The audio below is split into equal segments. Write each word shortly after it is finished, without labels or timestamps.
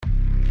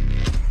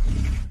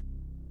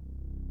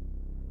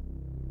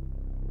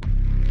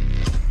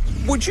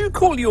Would you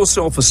call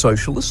yourself a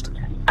socialist?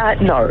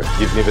 No.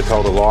 You've never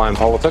told a lie in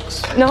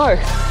politics? No.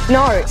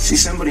 See,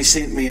 somebody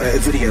sent me a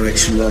video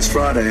actually last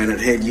Friday, and it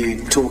had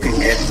you talking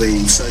at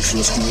the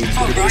Socialist Youth,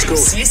 whatever it's called.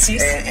 Yes.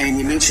 And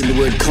you mentioned the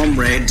word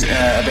comrade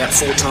about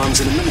 4 times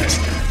in a minute.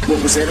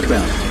 What was that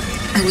about?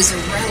 It was a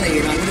rally,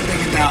 and I would have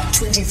been about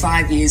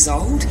 25 years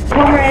old.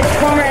 Comrade. So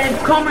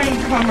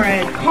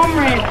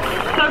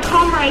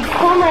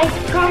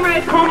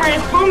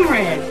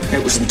comrade.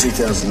 That was in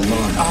 2009.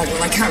 Oh,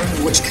 well, I can't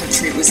remember which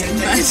country it was in.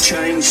 Have you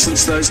changed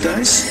since those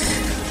days?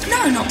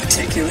 No, not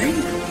particularly.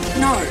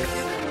 No.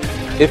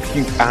 If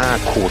you are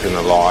caught in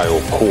a lie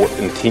or caught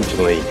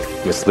intentionally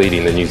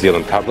misleading the New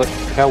Zealand public,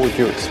 how would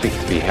you expect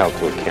to be held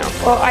to account?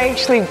 Well, I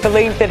actually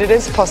believe that it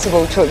is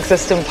possible to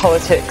exist in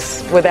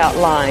politics without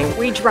lying.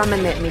 We drum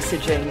in that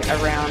messaging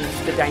around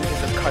the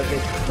dangers of COVID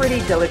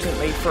pretty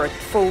diligently for a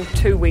full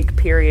 2-week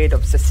period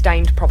of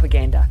sustained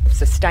propaganda.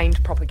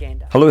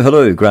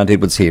 Hello, Grant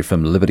Edwards here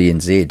from Liberty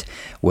NZ.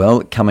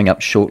 Well, coming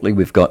up shortly,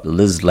 we've got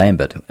Liz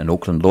Lambert, an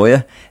Auckland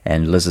lawyer,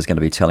 and Liz is going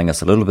to be telling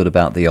us a little bit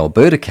about the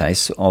Alberta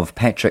case of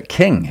Patrick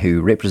King,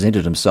 who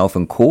represented himself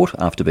in court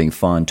after being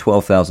fined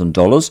 $12,000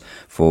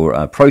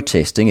 for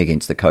protesting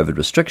against the COVID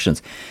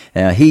restrictions.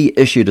 He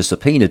issued a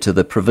subpoena to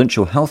the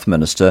provincial health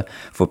minister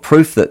for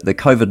proof that the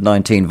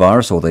COVID-19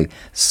 virus, or the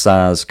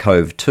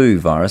SARS-CoV-2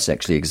 virus,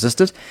 actually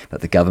existed, but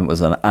the government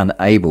was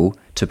unable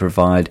to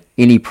provide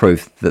any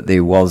proof that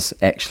there was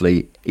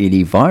actually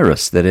any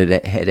virus, that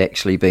it had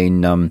actually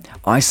been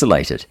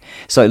isolated.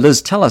 So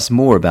Liz, tell us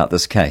more about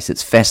this case.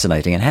 It's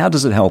fascinating, and how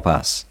does it help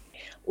us?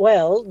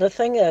 Well, the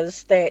thing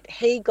is that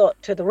he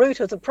got to the root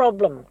of the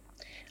problem,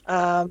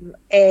 and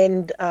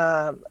in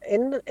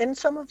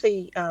some of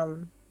the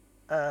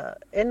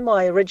in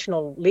my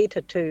original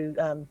letter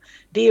to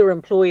Dear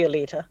Employer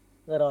letter,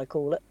 that I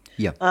call it,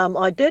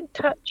 I did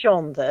touch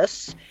on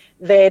this,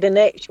 that in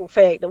actual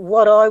fact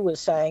what I was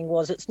saying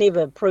was it's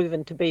never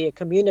proven to be a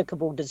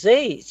communicable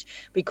disease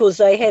because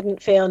they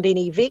hadn't found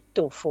any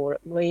vector for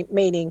it,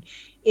 meaning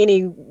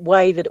any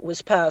way that it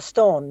was passed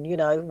on, you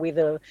know,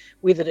 whether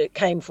it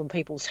came from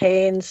people's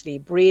hands, their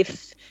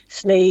breath,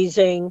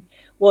 sneezing,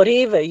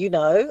 whatever, you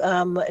know.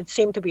 It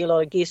seemed to be a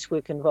lot of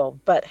guesswork involved.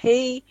 But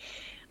he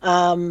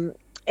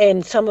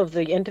and some of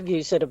the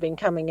interviews that have been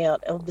coming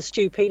out of the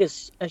Stu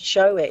Peters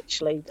show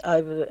actually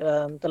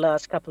over the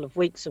last couple of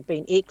weeks have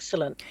been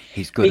excellent.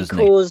 He's good,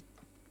 because, isn't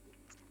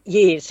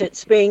he? Yes,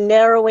 it's been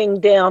narrowing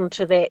down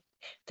to that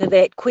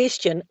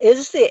question: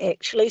 is there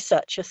actually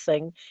such a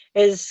thing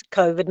as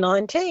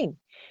COVID-19?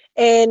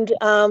 And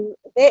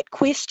that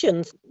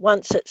question,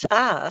 once it's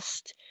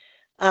asked,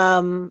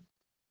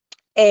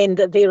 and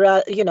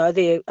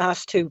they're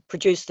asked to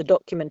produce the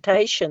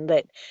documentation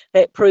that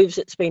proves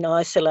it's been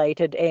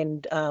isolated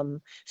and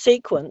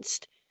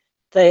sequenced.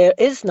 There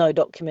is no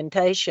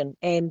documentation,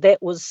 and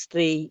that was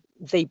the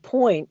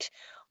point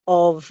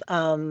of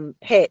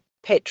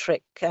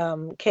Patrick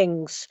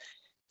King's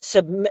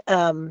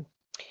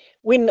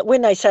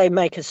when they say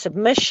make a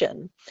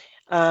submission,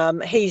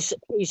 he's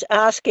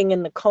asking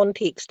in the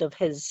context of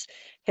his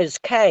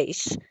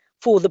case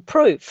for the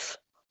proof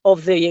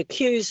of the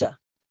accuser.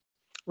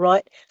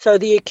 Right, so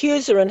the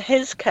accuser in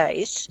his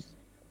case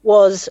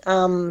was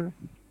the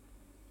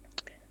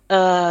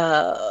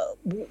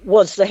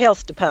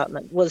health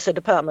department, was the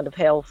Department of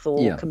Health or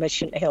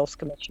health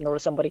commissioner or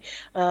somebody.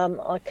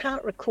 I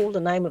can't recall the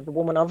name of the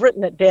woman. I've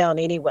written it down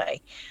anyway.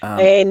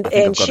 And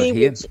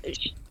she was.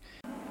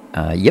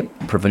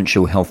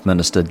 Provincial Health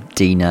Minister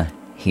Dina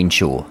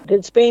Henshaw.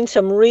 There's been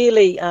some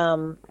really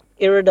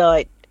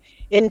erudite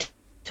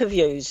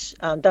interviews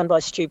done by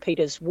Stu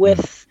Peters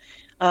with.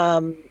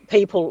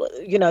 People,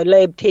 you know,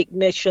 lab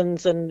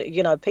technicians and,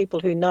 you know, people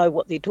who know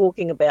what they're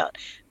talking about,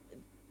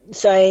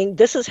 saying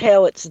this is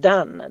how it's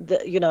done.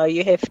 You know,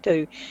 you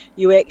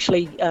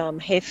actually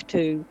have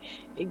to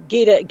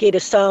get a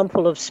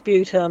sample of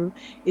sputum,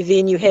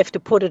 then you have to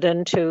put it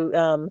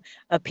into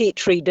a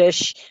petri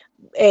dish,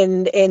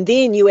 and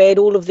then you add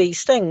all of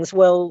these things.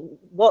 Well,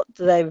 what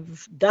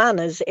they've done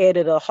is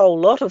added a whole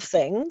lot of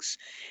things,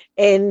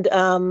 and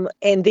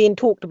then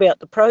talked about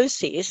the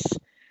process.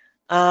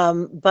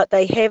 But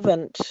they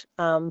haven't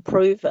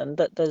proven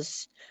that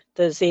there's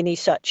any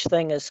such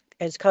thing as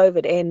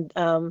COVID,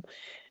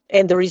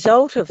 and the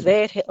result of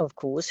that, of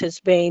course, has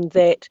been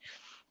that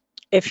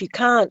if you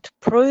can't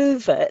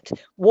prove it,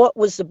 what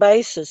was the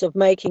basis of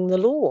making the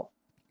law?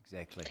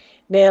 Exactly.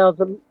 Now,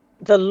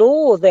 the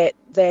law that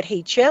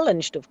he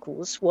challenged, of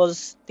course,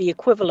 was the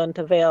equivalent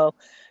of our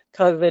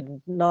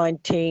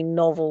COVID-19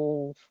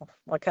 novel.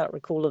 I can't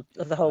recall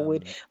the whole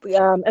word.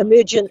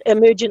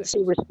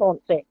 Emergency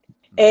Response Act.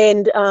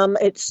 And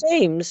it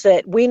seems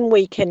that when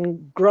we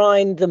can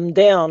grind them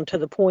down to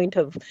the point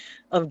of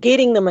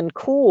getting them in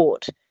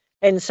court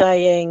and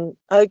saying,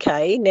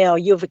 okay, now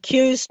you've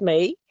accused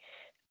me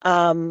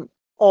of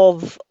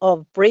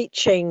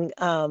breaching,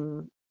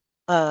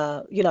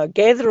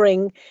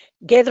 gathering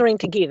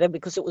together,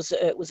 because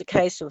it was a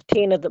case of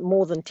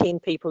more than 10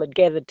 people had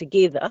gathered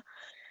together,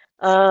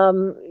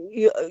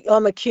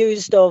 I'm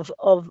accused of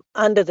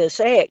under this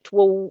act.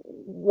 Well,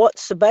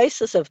 what's the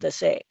basis of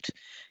this act?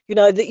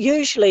 That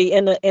usually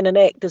in an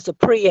act is a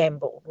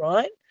preamble,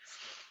 right?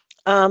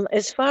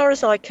 As far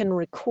as I can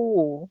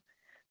recall,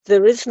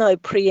 there is no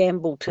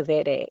preamble to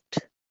that act.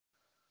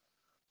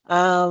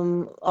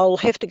 I'll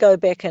have to go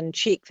back and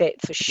check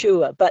that for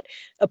sure. But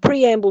a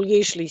preamble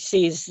usually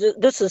says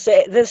this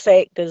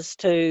act is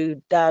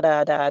to da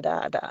da da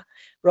da da,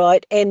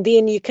 right? And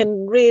then you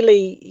can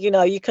really,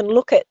 you can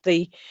look at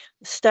the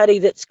study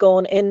that's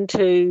gone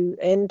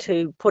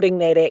into putting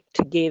that act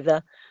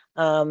together,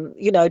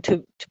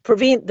 to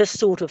prevent this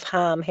sort of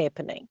harm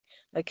happening.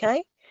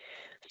 Okay,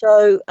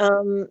 so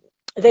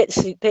that's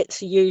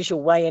the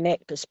usual way an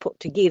act is put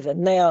together.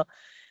 Now,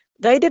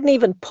 they didn't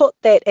even put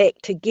that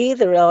act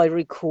together, I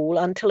recall,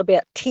 until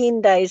about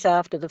 10 days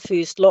after the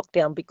first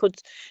lockdown, because do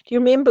you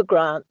remember,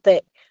 Grant,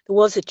 that there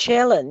was a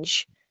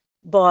challenge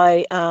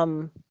by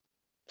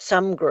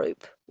some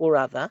group or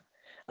other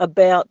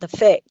about the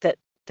fact that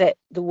there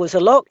was a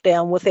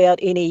lockdown without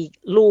any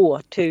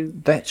law to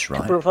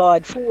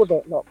provide for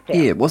that lockdown.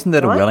 Yeah, wasn't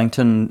that right?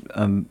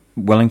 A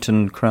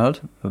Wellington crowd,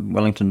 a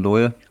Wellington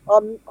lawyer?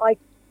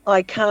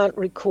 I can't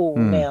recall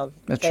now.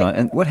 That's right.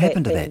 And what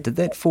happened to that? Did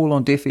that fall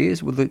on deaf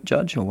ears with the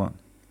judge or what?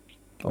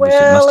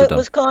 Well, it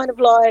was kind of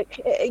like,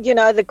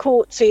 the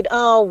court said,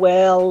 oh,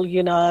 well,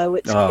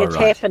 it's right.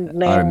 Happened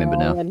now. I remember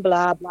now. And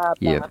blah, blah,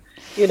 blah,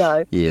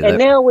 Yeah, and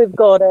now we've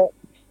got it,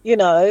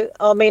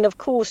 of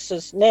course,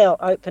 there's now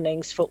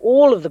openings for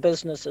all of the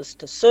businesses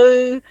to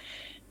sue,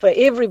 for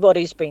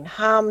everybody's been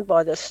harmed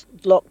by this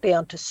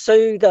lockdown to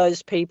sue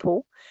those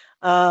people.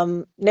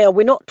 Now,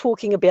 we're not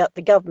talking about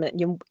the government.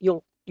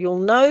 You'll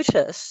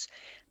notice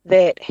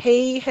that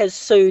he has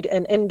sued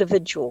an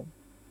individual.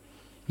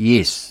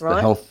 Yes, right?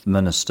 The health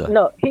minister.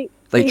 No,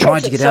 they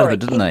tried to get out of it,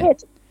 didn't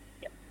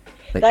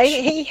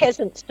they? He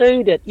hasn't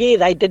sued it. Yeah,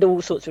 they did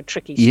all sorts of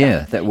tricky stuff.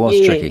 Yeah, that was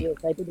tricky. Yeah,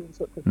 they did all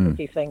sorts of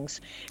tricky things.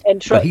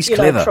 And but he's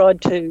clever.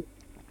 Tried to.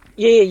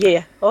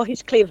 Yeah. Oh,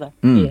 he's clever.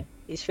 Yeah,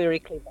 he's very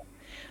clever.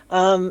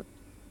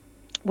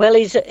 Well,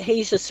 he's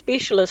a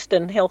specialist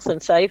in health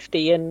and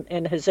safety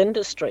in his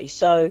industry.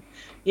 So,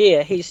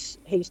 yeah, he's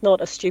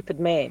not a stupid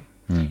man.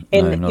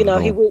 And no,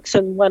 he works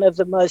in one of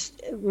the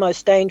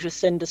most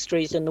dangerous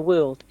industries in the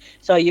world.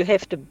 So you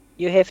have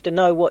to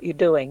know what you're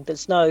doing.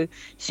 There's no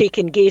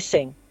second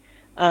guessing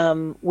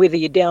whether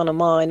you're down a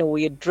mine or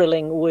you're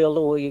drilling oil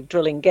or you're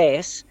drilling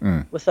gas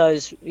with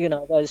those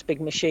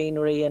big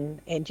machinery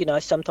and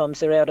sometimes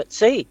they're out at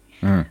sea.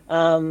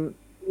 And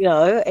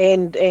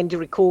you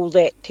recall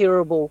that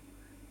terrible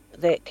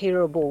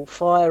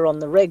fire on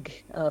the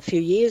rig a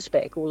few years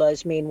back. All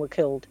those men were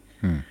killed.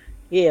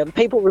 Yeah,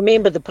 people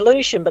remember the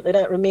pollution, but they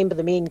don't remember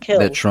the men killed.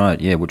 That's right,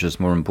 yeah, which is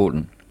more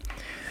important.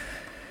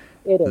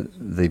 It is.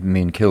 The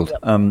men killed.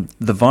 Yep.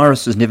 The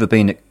virus has never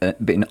been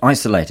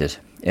isolated,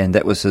 and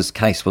that was his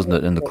case, wasn't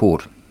it, in the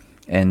court?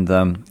 And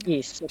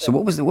yes. So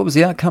what was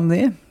the outcome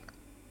there?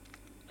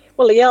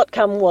 Well, the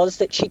outcome was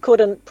that she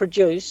couldn't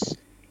produce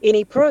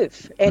any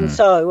proof, and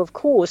so, of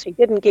course, he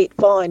didn't get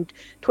fined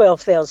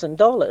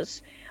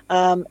 $12,000.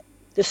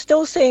 There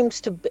still seems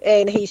to,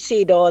 and he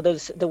said,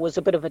 there was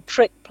a bit of a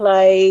trick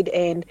played,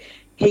 and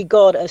he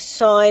got a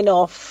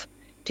sign-off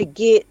to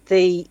get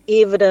the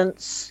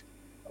evidence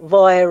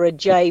via a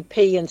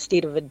JP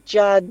instead of a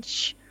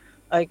judge,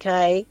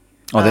 okay?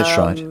 Oh, that's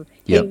right.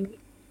 Yep.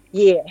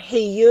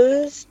 He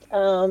used,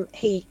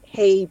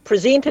 he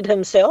presented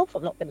himself,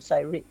 I'm not going to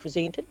say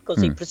represented,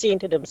 because he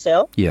presented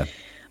himself. Yeah.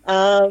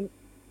 And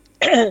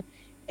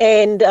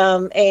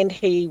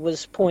he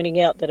was pointing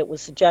out that it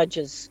was the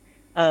judge's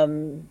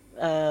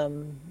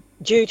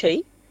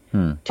duty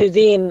to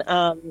then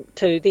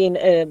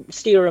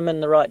steer him in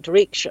the right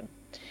direction.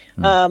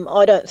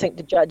 I don't think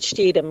the judge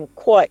steered him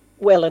quite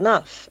well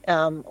enough,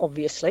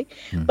 obviously.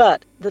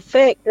 But the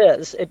fact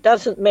is, it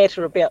doesn't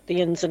matter about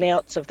the ins and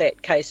outs of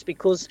that case,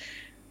 because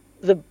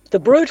the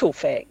brutal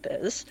fact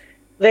is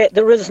that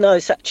there is no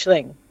such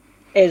thing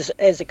as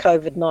a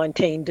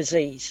COVID-19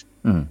 disease,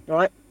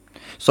 right?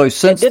 So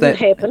since that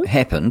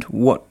happened,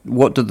 what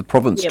did the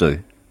province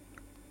do?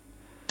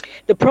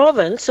 The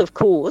province, of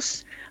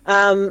course,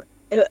 in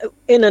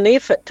an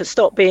effort to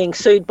stop being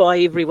sued by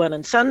everyone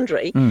and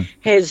sundry,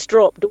 has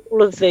dropped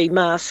all of the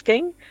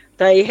masking.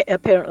 They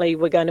apparently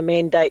were going to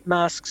mandate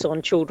masks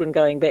on children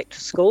going back to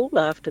school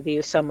after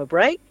their summer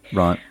break.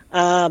 Right.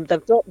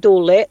 They've dropped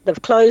all that.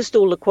 They've closed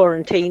all the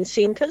quarantine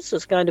centres.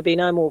 There's going to be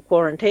no more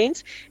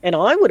quarantines. And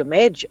I would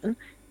imagine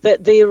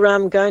that they're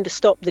going to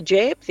stop the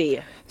jab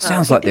there.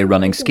 Sounds like they're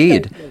running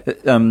scared.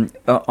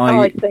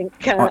 I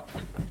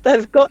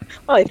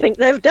think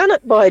they've done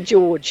it, by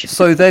George.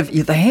 So they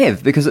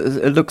have, because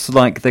it looks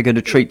like they're going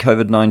to treat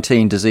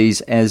COVID-19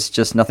 disease as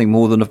just nothing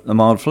more than a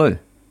mild flu,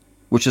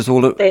 which is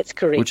all. That's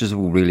correct. Which is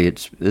all really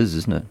it is,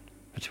 isn't it?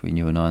 Between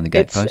you and I and the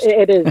gatepost.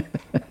 It is.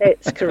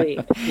 That's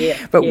correct. Yeah.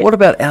 But what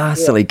about our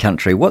silly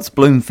country? What's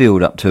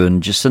Bloomfield up to?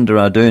 And Jacinda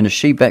Ardern, is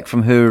she back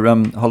from her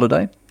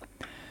holiday?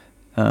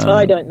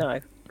 I don't know.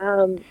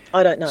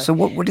 I don't know. So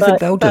what do you think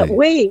they'll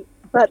do?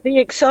 But the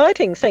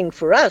exciting thing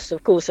for us,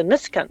 of course, in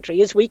this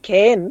country is we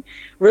can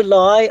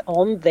rely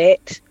on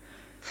that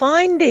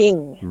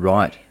finding.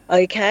 Right.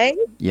 Okay?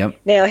 Yep.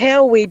 Now,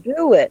 how we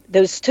do it,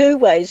 there's two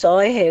ways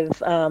I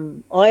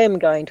am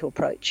going to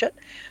approach it.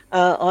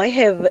 I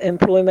have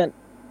employment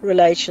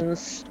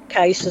relations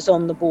cases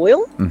on the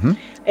boil,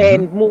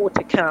 and more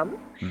to come,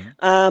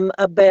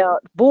 about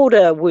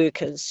border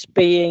workers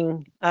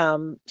being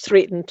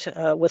threatened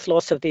with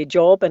loss of their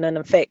job. And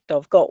in fact,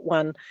 I've got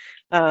one,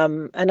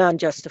 an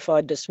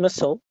unjustified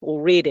dismissal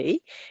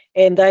already,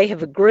 and they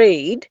have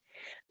agreed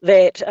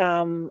that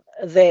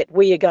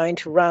we are going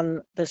to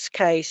run this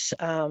case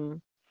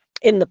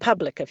in the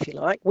public, if you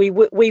like. We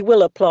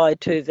will apply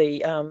to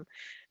the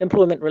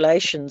Employment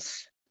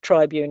Relations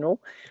Tribunal,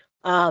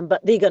 but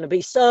they're going to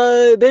be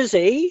so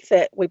busy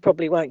that we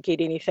probably won't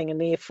get anything in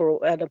there for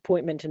an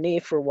appointment in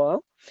there for a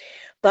while.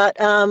 But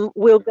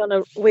we're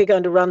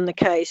going to run the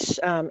case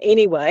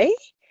anyway,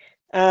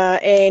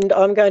 and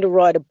I'm going to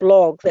write a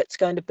blog that's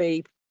going to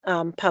be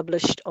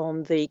published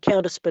on the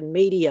Counterspin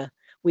Media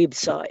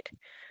website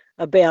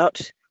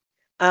about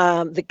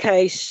the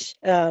case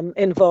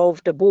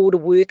involved a border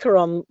worker.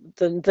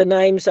 The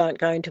names aren't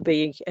going to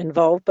be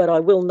involved, but I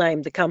will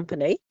name the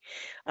company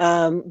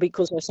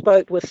because I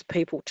spoke with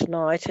people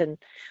tonight, and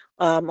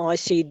I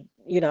said,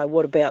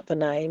 what about the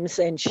names?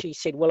 And she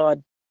said, well,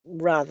 I'd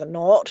rather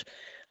not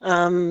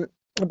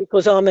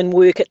because I'm in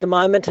work at the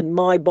moment and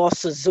my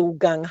boss is all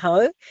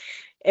gung-ho.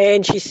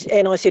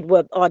 And I said,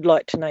 well, I'd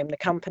like to name the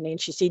company.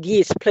 And she said,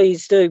 yes,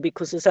 please do,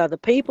 because there's other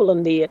people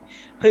in there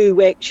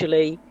who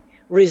actually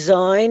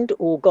resigned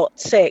or got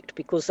sacked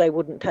because they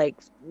wouldn't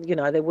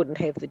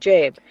have the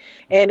jab.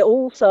 And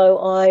also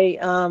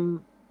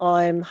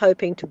I'm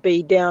hoping to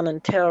be down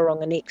in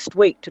Tauranga next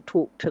week to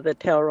talk to the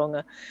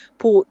Tauranga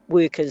port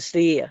workers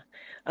there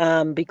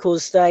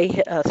because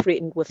they are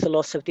threatened with the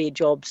loss of their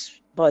jobs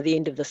by the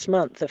end of this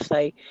month if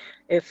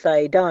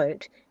they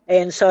don't.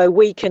 And so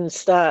we can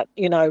start,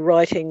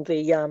 writing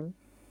the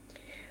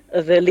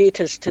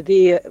letters to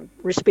their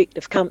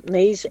respective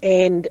companies,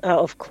 and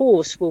of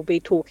course we'll be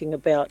talking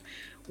about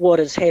what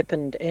has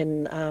happened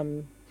in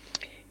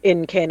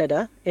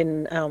Canada,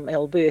 in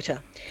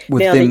Alberta.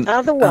 The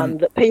other one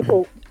that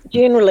people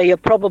generally are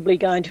probably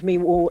going to be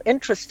more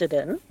interested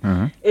in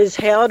is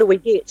how do we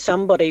get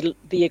somebody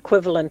the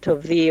equivalent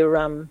of their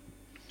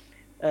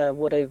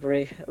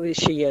whatever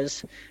she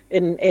is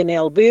in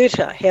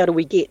Alberta. How do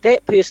we get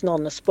that person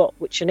on the spot,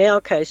 which in our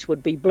case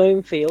would be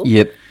Bloomfield?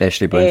 Yep,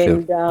 Ashley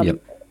Bloomfield. And,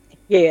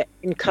 yeah,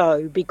 and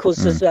co, because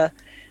there's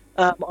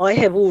I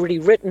have already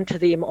written to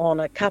them on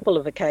a couple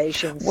of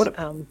occasions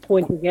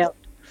pointing out...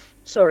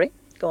 Sorry,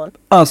 go on.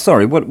 Oh,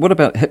 sorry, what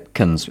about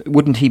Hipkins?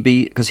 Wouldn't he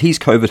be... Because he's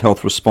COVID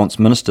Health Response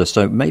Minister,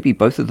 so maybe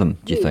both of them,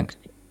 do you think?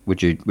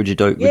 Would you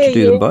do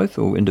them both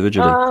or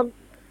individually?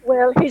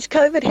 Well, he's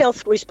COVID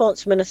Health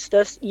Response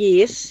Minister,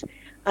 yes.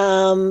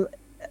 He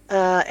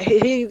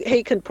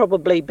can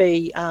probably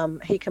be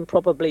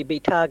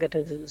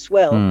targeted as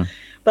well.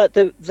 But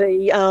the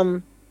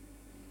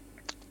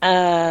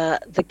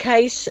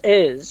case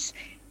is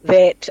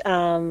that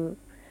I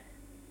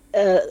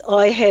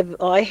had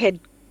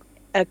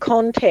a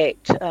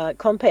contact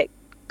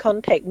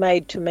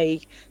made to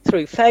me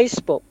through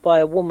Facebook by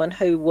a woman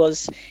who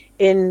was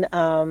in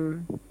a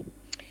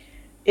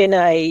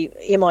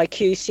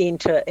MIQ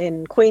centre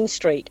in Queen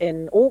Street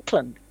in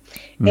Auckland.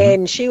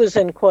 And she was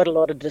in quite a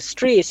lot of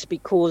distress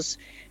because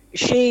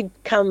she'd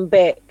come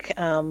back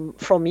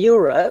from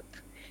Europe.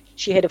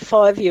 She had a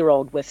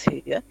 5-year-old with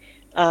her.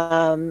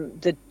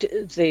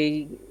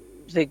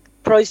 The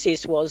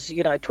process was,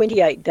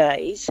 28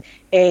 days,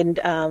 and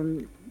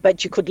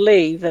but you could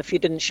leave if you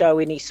didn't show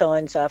any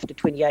signs after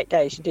 28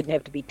 days. You didn't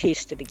have to be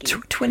tested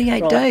again.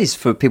 28 days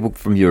for people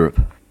from Europe?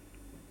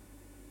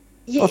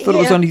 I thought it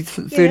was only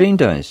 13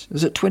 days.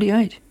 Is it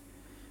 28?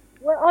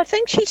 Well, I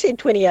think she said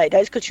 28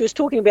 days because she was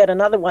talking about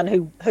another one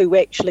who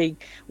actually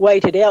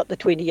waited out the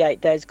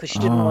 28 days because she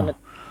didn't want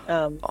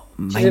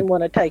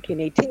to take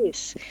any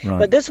tests. Right.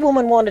 But this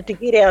woman wanted to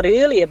get out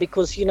earlier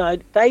because there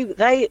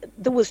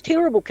was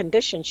terrible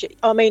conditions. It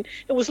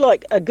was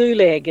like a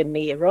gulag in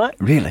there, right?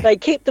 Really? They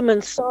kept them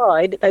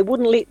inside. They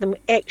wouldn't let them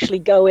actually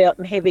go out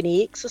and have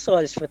any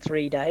exercise for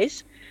 3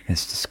 days.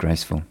 That's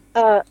disgraceful.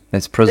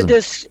 That's prison.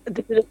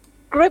 The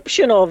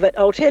description of it,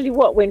 I'll tell you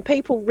what, when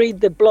people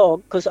read the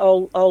blog, because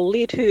I'll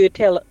let her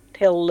tell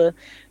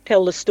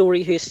the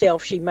story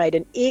herself. She made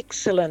an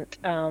excellent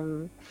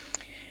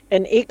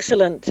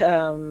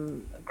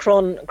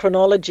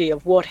chronology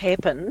of what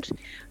happened.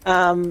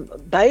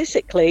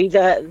 Basically,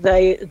 there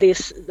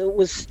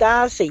was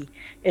Stasi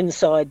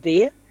inside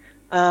there.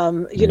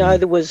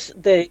 There was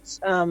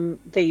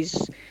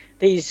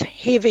these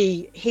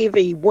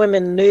heavy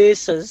women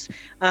nurses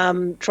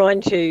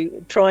trying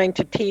to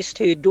test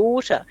her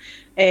daughter,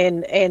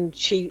 and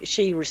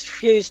she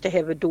refused to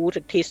have her daughter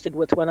tested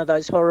with one of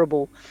those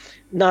horrible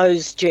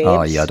nose jabs.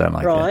 Oh yeah, I don't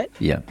like that.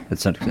 Yeah,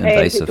 it's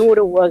invasive. And her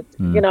daughter was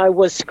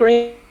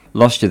screaming.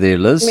 Lost you there,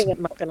 Liz. It's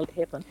not going to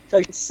happen.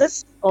 So she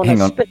insists on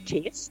a spit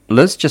test.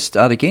 Liz, just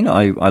start again.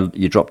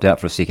 You dropped out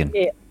for a second.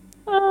 Yeah.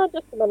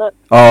 Just a minute.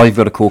 Oh, you've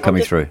got a call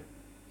coming through.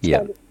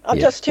 Yeah. I'll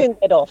just turn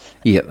that off.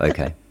 Yeah,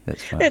 okay.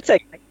 That's fine. It's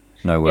okay.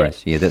 No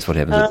worries. Yeah, that's what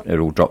happens. It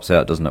all drops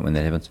out, doesn't it, when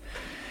that happens?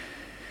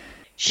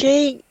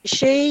 She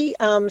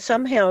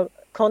somehow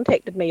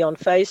contacted me on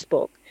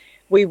Facebook.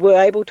 We were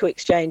able to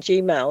exchange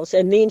emails,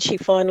 and then she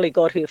finally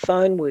got her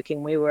phone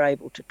working. We were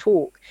able to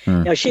talk.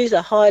 Now, she's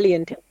a highly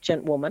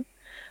intelligent woman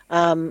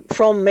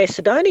from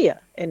Macedonia,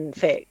 in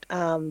fact,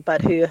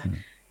 but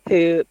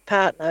her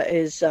partner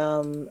is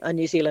a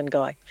New Zealand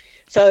guy.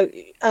 So,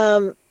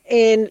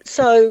 and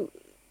so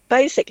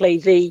basically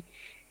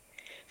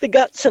the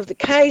guts of the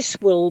case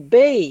will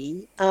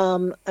be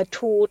a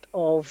tort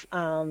of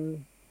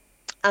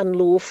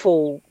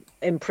unlawful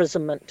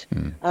imprisonment.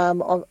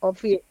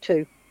 I've yet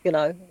to,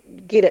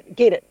 get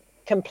it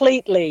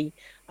completely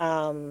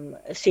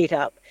set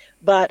up,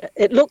 but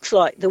it looks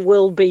like there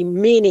will be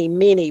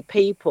many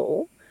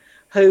people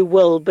who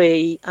will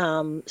be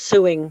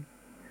suing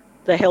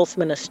the health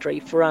ministry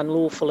for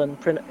unlawful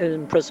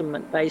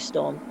imprisonment based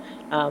on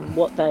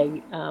what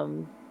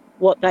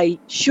they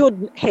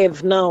should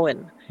have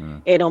known,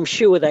 and I'm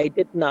sure they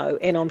did know,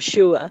 and I'm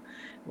sure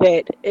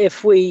that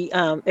if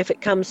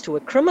it comes to a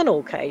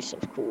criminal case,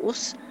 of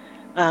course,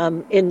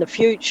 in the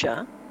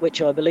future,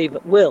 which I believe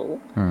it will,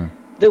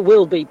 there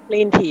will be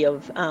plenty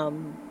of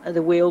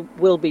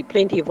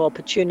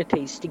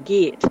opportunities to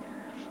get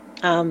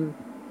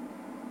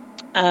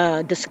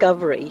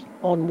discovery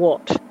on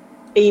what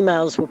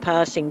emails were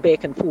passing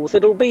back and forth.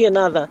 It'll be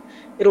another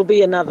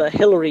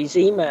Hillary's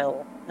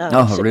email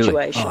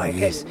situation. Really? Oh,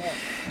 yes.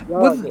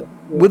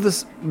 With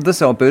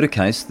this Alberta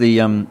case,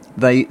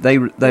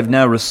 they've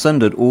now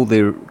rescinded all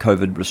their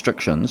COVID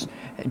restrictions.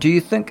 Do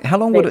you think how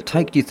long would it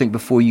take? Do you think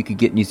before you could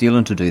get New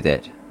Zealand to do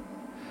that?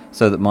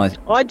 So that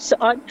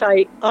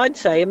I'd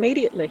say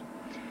immediately.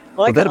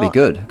 Well, that'd be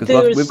good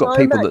because we've got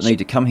people that need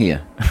to come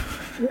here.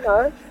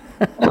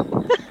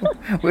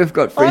 We've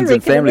got friends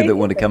and family that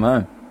want to come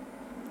home.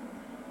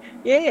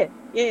 Yeah.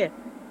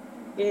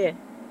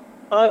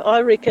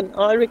 I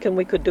reckon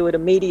we could do it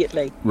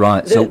immediately.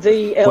 Right. So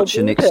what's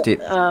your next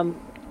step?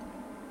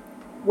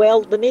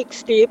 Well, the next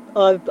step,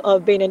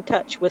 I've been in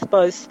touch with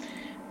both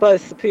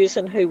the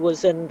person who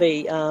was in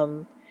the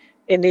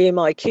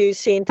MIQ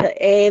centre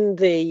and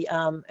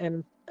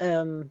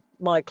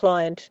my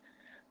client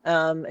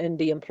in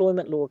the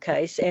employment law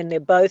case, and they're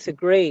both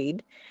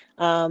agreed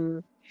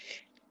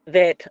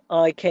that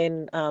I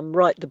can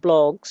write the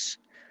blogs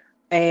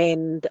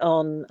and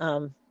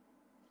on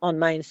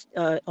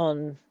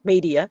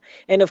media,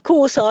 and of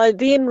course I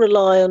then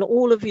rely on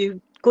all of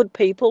you good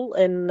people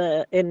in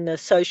the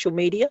social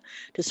media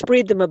to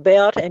spread them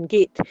about and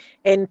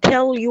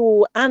tell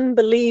your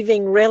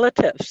unbelieving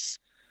relatives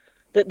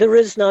that there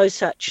is no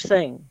such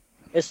thing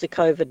as the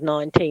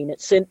COVID-19.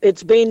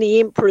 It's been the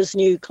emperor's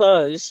new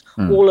clothes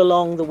all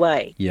along the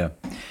way. Yeah.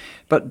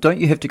 But don't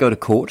you have to go to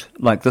court?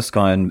 Like this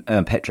guy,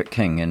 Patrick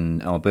King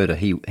in Alberta,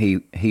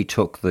 he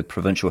took the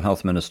provincial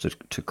health minister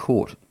to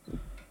court.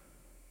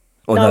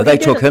 No, they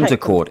took him to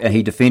court, and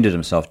he defended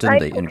himself,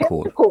 didn't he, in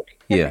court?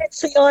 Yeah. And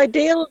that's the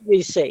ideal,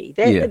 you see.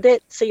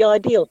 That's the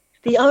ideal.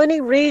 The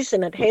only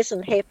reason it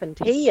hasn't happened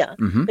here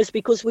is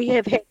because we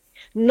have had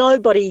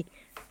nobody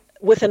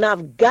with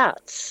enough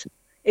guts,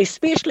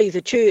 especially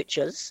the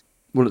churches.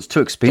 Well, it's too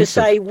expensive. To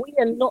say we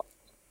are not.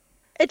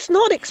 It's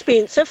not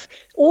expensive.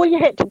 All you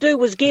had to do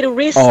was get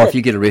arrested. Oh, if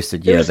you get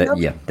arrested,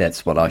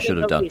 that's what I should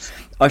have done.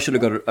 I should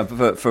have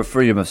got for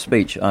freedom of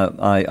speech.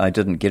 I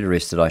didn't get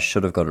arrested. I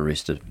should have got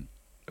arrested.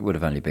 It would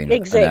have only been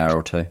an hour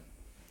or two.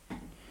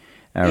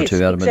 Out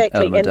of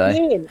my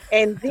day.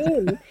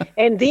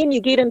 And then you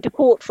get into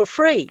court for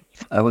free.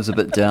 I was a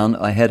bit down.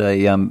 I had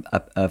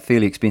a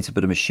fairly expensive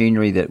bit of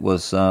machinery that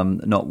was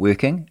not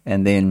working,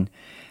 and then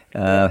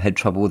had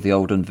trouble with the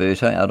old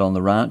inverter out on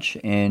the ranch,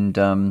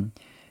 and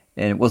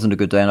it wasn't a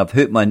good day. And I've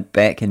hurt my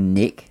back and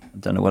neck. I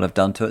don't know what I've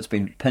done to it. It's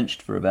been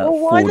pinched for about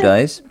 4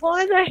 days.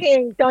 Why the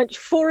hell don't,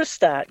 for a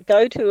start,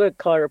 go to a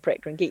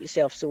chiropractor and get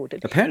yourself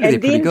sorted? Apparently they're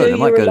pretty good. I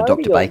might go to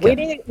Dr. Baker.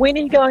 When are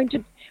you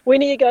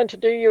going to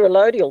do your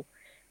allodial?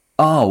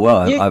 Oh, well,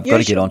 I've got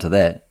to get onto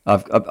that.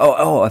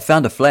 I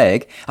found a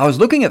flag. I was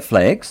looking at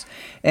flags,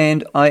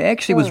 and I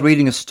actually was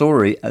reading a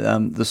story,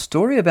 the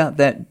story about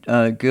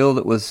that girl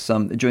that was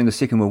during the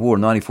Second World War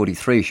in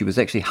 1943. She was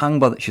actually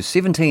hung she was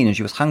 17, and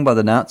she was hung by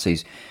the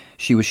Nazis.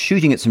 She was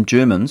shooting at some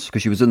Germans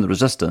because she was in the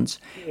resistance,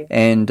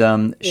 and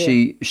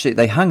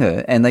they hung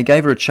her, and they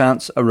gave her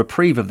a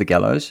reprieve of the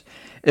gallows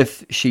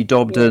if she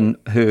dobbed in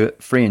her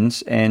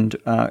friends and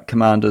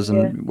commanders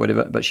and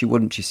whatever, but she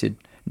wouldn't. She said,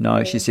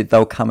 no, she said,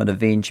 they'll come and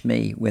avenge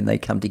me when they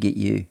come to get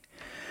you.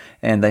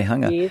 And they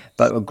hung her. Yes.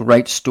 But a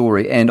great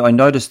story. And I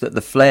noticed that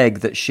the flag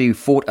that she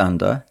fought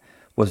under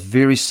was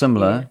very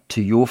similar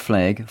to your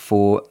flag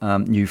for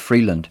New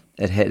Freeland.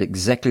 It had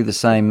exactly the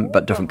same,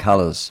 but different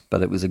colours.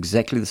 But it was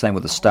exactly the same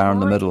with a star in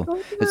the middle.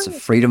 Goodness. It's a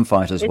Freedom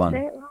Fighters one.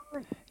 Is that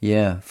right?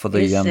 Yeah, for the.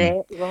 Is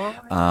that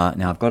right?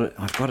 Now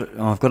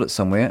I've got it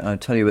somewhere. I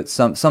tell you, it's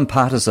some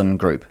partisan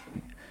group.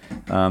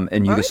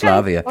 in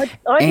Yugoslavia.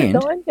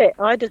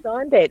 I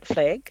designed that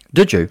flag.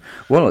 Did you?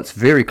 Well, it's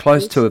very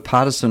close to a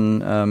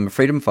partisan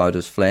freedom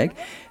fighters flag,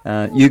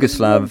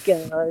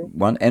 Yugoslav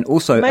one, and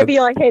also maybe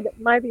I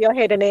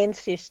had an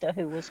ancestor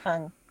who was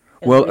hung.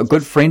 Well, a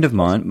good friend of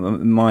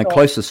mine, my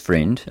closest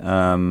friend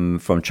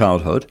from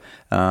childhood,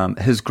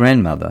 his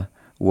grandmother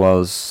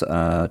was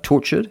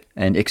tortured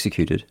and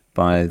executed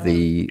by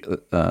the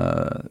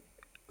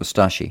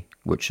Ustashi,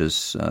 which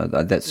is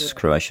that's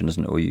Croatian,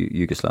 isn't it, or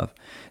Yugoslav?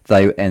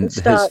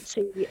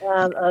 Stasi.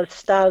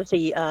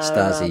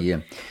 Stasi,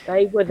 yeah.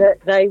 They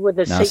were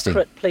the Nasty.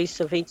 secret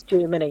police of East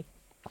Germany.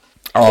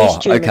 Oh,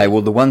 okay.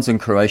 Well, the ones in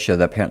Croatia,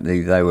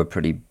 apparently they were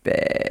pretty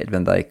bad,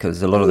 weren't they?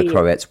 Because a lot of the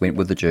Croats went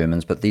with the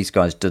Germans, but these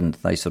guys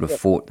didn't. They sort of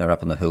fought. They're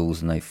up in the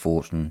hills and they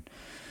fought and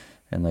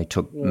they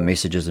took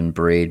messages and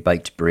bread,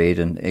 baked bread,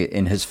 and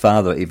his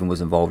father even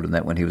was involved in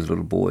that when he was a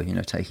little boy.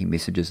 Taking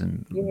messages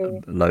and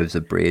loaves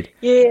of bread.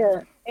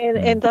 Yeah,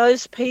 and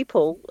those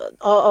people.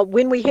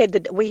 When we had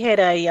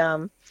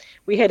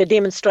a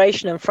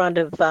demonstration in front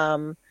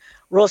of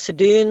Rossa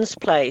Dern's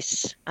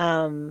place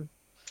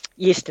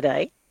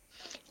yesterday.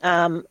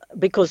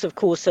 Because of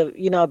course,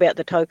 about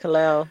the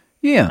Tokelau.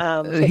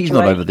 Yeah, he's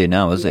not over there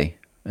now, is he?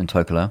 In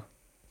Tokelau.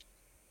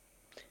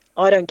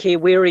 I don't care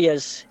where he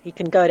is. He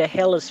can go to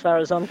hell as far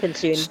as I'm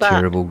concerned. It's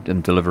terrible in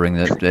delivering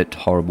that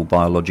horrible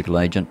biological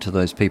agent to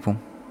those people.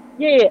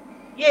 Yeah.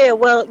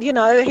 Well,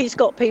 he's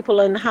got people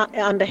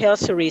under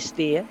house arrest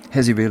there.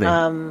 Has he really?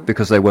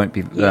 Because they won't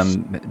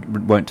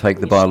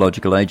take the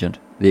biological agent,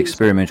 the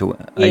experimental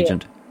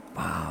agent.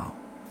 Wow.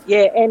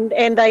 Yeah,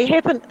 and they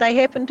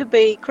happen to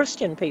be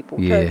Christian people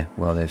too. Yeah,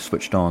 well, they've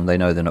switched on. They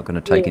know they're not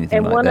going to take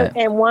anything like that.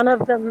 And one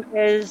of them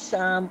is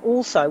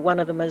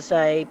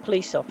a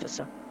police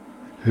officer.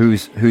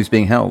 Who's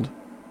being held?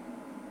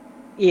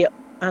 Yeah,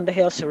 under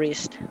house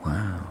arrest.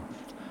 Wow.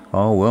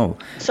 Oh, well.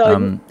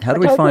 So how do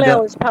we find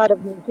out? is part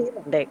of New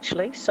Zealand,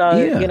 actually. So,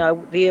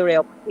 they're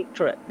our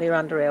protectorate. They're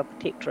under our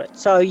protectorate.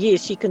 So,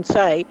 yes, you can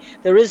say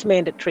there is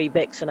mandatory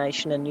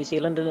vaccination in New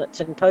Zealand, and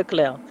it's in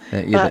Tokelau.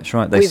 That's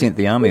right. They sent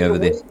the army over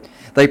there.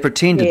 They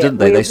pretended, didn't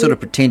they? They sort of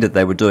pretended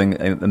they were doing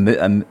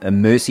a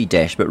mercy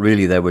dash, but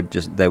really they were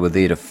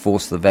there to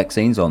force the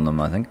vaccines on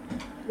them, I think.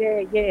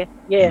 Yeah.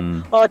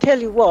 Well, I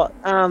tell you what,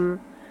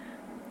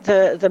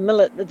 the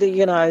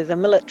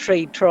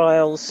military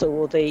trials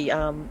or the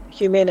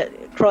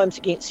crimes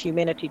against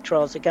humanity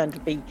trials are going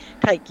to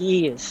take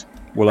years.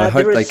 Well, I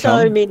hope they come.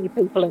 There are so many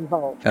people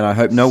involved, and I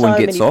hope no one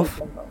gets off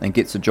and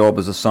gets a job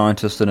as a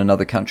scientist in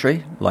another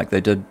country like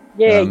they did.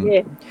 Well,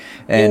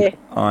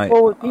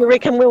 you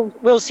reckon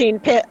we'll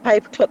send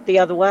paperclip the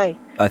other way?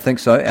 I think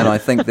so, and I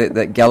think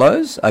that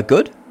gallows are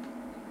good.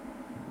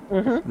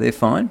 Mm-hmm. They're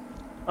fine.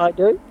 I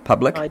do.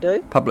 Public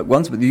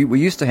ones. But we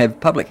used to have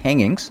public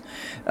hangings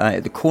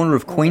at the corner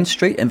of Queen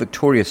Street and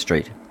Victoria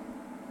Street.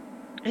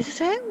 Is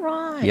that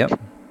right? Yep.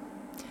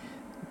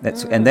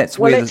 That's where that's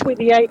where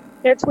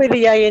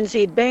the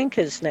ANZ Bank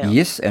is now.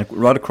 Yes, and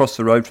right across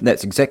the road.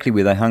 That's exactly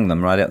where they hung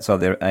them, right outside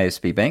their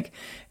ASB Bank,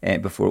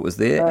 before it was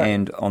there.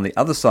 And on the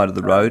other side of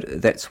the road,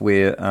 that's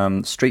where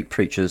street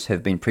preachers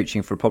have been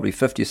preaching for probably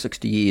 50 or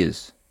 60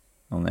 years.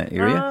 On that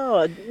area.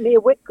 Oh, near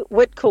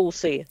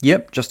Whitcoulls there.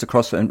 Yep, just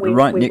across and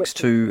right next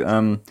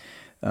to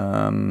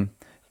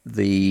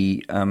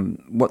the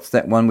what's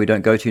that one we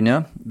don't go to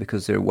now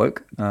because they're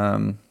woke?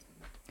 That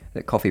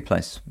coffee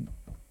place.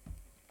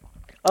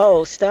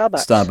 Oh,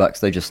 Starbucks. Starbucks.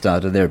 They just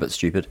started. They're a bit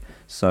stupid,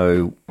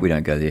 so we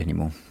don't go there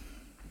anymore.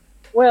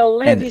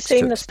 Well, have you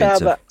seen the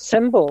Starbucks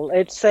symbol?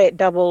 It's that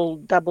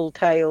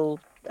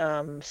double-tailed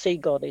sea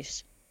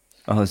goddess.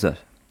 Oh, is it?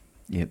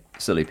 Yep,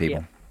 silly people.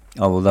 Yep.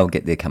 Oh, well, they'll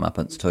get their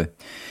comeuppance too.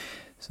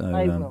 So,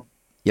 they will.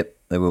 Yep,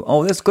 they will.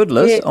 Oh, that's good,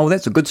 Liz. Yeah. Oh,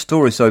 that's a good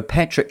story. So,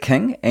 Patrick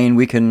King, and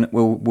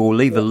we'll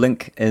leave a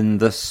link in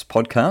this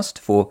podcast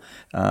for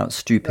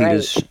Stu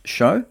Peters'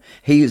 show.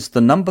 He is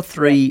the number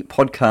 3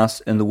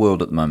 podcast in the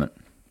world at the moment.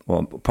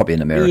 Well, probably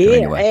in America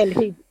anyway.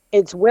 And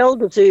it's well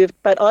deserved.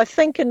 But I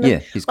think in the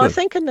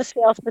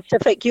South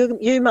Pacific,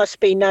 you must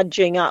be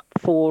nudging up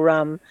for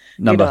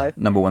number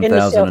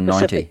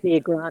 1090.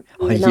 Grant.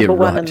 Oh, number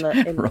one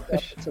right. in the right.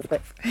 South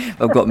Pacific.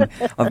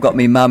 I've got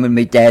me mum and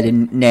me dad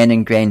and nan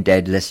and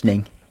granddad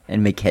listening,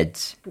 and me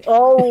kids.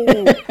 Oh,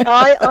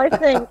 I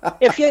think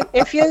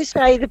if you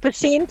say the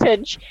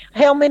percentage,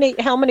 how many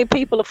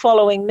people are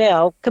following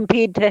now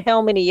compared to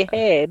how many you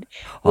had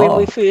when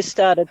we first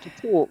started to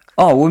talk?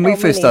 Oh, when we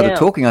first started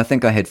talking, I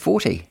think I had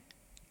 40.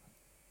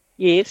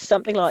 Yes,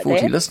 something like 40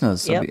 that. 40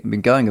 listeners. Yep. I've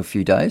been going a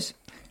few days.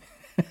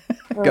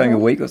 Going a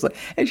week or so.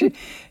 Actually,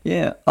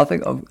 yeah, I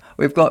think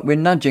we're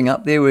nudging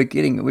up there. We've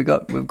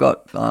got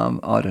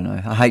I don't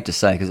know. I hate to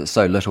say because it's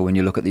so little when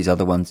you look at these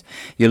other ones.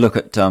 You look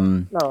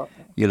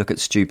at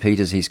Stu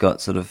Peters. He's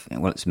got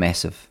it's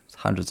massive. It's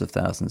hundreds of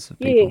thousands of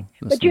people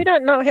but you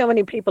don't know how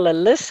many people are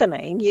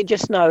listening. You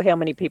just know how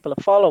many people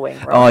are following,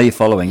 right? Oh, you're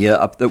following,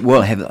 yeah.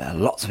 We'll have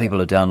lots of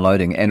people are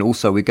downloading. And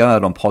also we go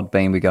out on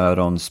Podbean, we go out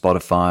on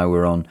Spotify,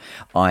 we're on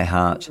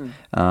iHeart.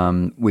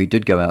 We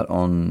did go out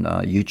on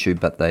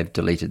YouTube, but they've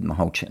deleted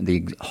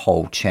the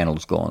whole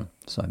channel's gone.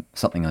 So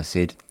something I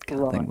said,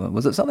 can't think,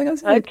 was it something I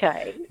said?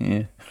 Okay.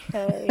 Yeah.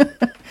 Okay.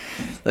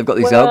 They've got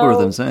these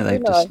algorithms, don't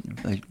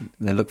they?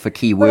 They look for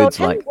keywords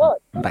like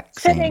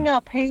vaccine.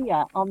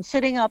 I'm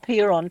sitting up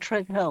here on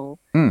Trig Hill,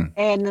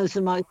 and there's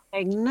the most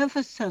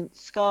magnificent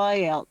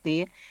sky out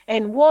there.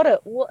 And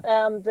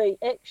the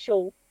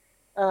actual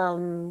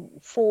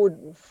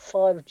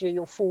 5G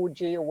or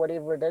 4G or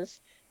whatever it is,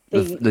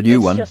 the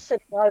new one, just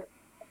sitting over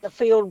the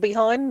field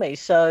behind me.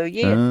 So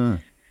yeah.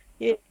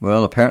 Yeah.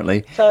 Well,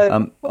 apparently, so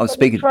I was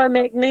speaking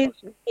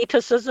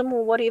electromagnetism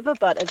or whatever,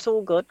 but it's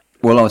all good.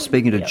 Well, I was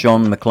speaking to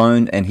John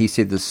McClone, and he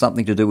said there's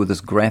something to do with this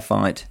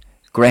graphene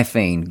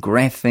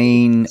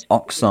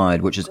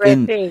oxide, which is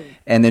in,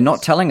 and they're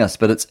not telling us,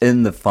 but it's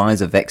in the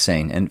Pfizer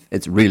vaccine, and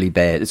it's really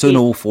bad. It's in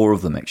all four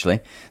of them, actually.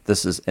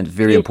 This is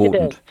very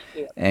important,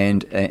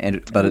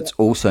 but it's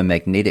also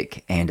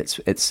magnetic, and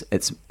it's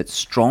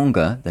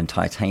stronger than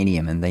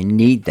titanium, and they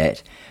need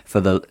that so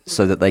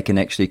that they can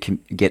actually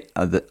get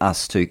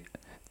us to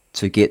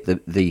get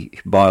the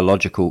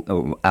biological,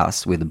 or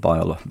us, with the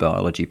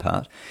biology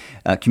part,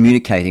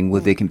 communicating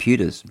with their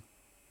computers.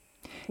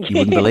 You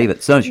wouldn't believe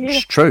it. So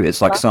it's true.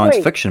 It's like science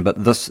fiction, but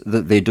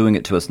they're doing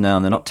it to us now,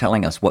 and they're not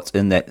telling us what's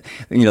in that.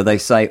 They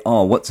say,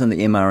 "Oh, what's in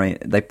the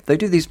mRNA?" They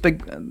do these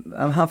big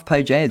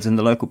half-page ads in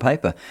the local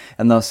paper,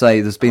 and they'll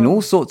say there's been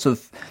all sorts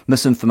of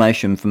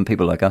misinformation from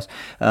people like us,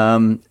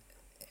 and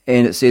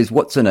it says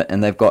what's in it,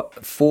 and they've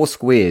got 4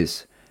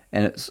 squares.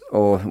 And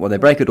they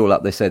break it all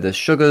up. They say there's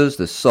sugars,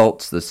 there's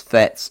salts, there's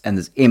fats, and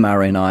there's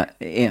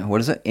mRNA.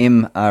 What is it?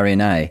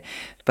 mRNA.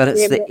 But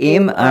it's the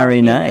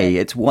mRNA.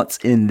 It's what's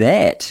in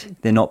that.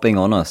 They're not being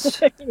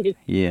honest.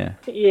 Yeah.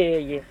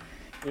 Yeah.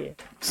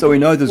 So we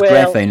know there's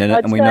graphene in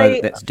it, and we know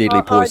that's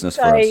deadly poisonous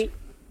for us.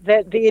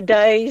 That their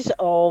days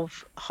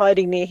of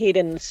hiding their head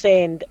in the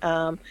sand.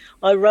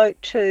 I wrote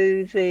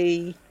to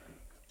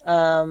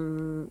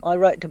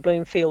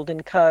Bloomfield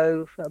and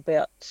Co.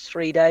 about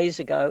 3 days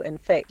ago. In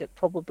fact,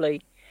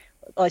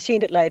 I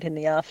sent it late in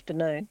the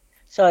afternoon.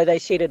 So they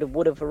said it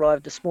would have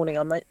arrived this morning.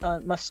 I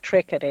must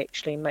track it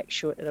actually and make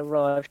sure it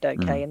arrived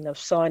okay, and they've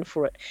signed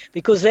for it.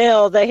 Because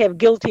now they have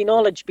guilty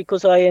knowledge,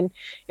 because I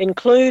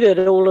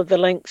included all of the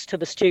links to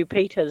the Stu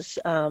Peters.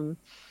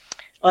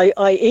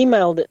 I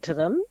emailed it to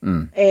them,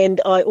 and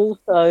I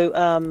also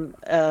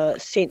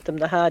sent them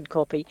the hard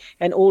copy,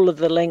 and all of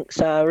the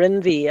links are in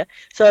there.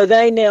 So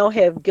they now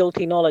have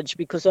guilty knowledge,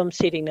 because I'm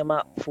setting them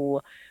up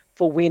for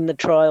when the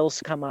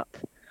trials come up,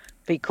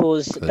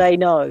 because they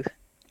know.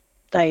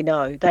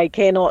 They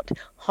cannot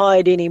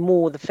hide any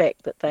more the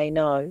fact that they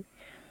know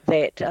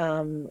that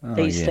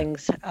these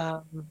things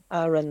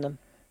are in them.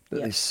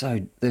 But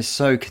they're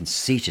so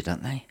conceited,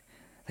 aren't they?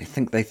 They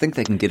think they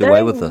can get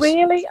away with this. They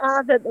really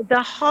are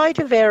the height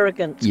of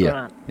arrogance,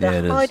 Grant.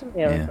 The height of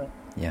arrogance.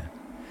 Yeah.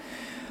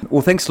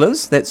 Well, thanks,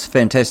 Liz. That's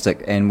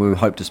fantastic, and we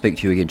hope to speak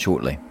to you again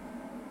shortly.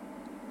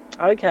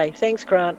 Okay, thanks, Grant.